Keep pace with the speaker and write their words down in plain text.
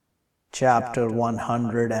Chapter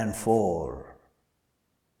 104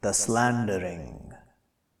 The Slandering.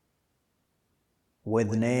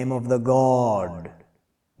 With name of the God,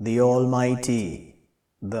 the Almighty,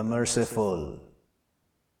 the Merciful.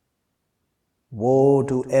 Woe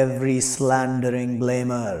to every slandering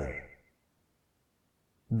blamer,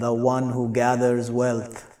 the one who gathers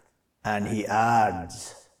wealth and he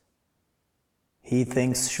adds. He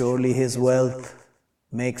thinks surely his wealth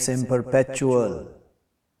makes him perpetual,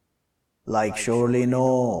 like surely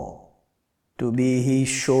no, to be he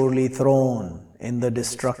surely thrown in the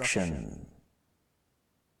destruction.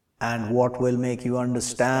 And what will make you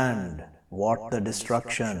understand what the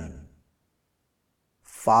destruction?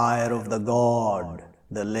 Fire of the God,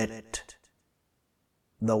 the lit,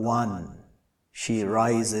 the one, she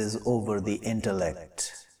rises over the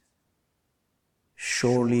intellect.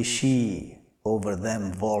 Surely she over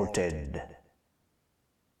them vaulted,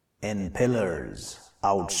 in pillars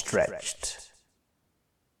outstretched.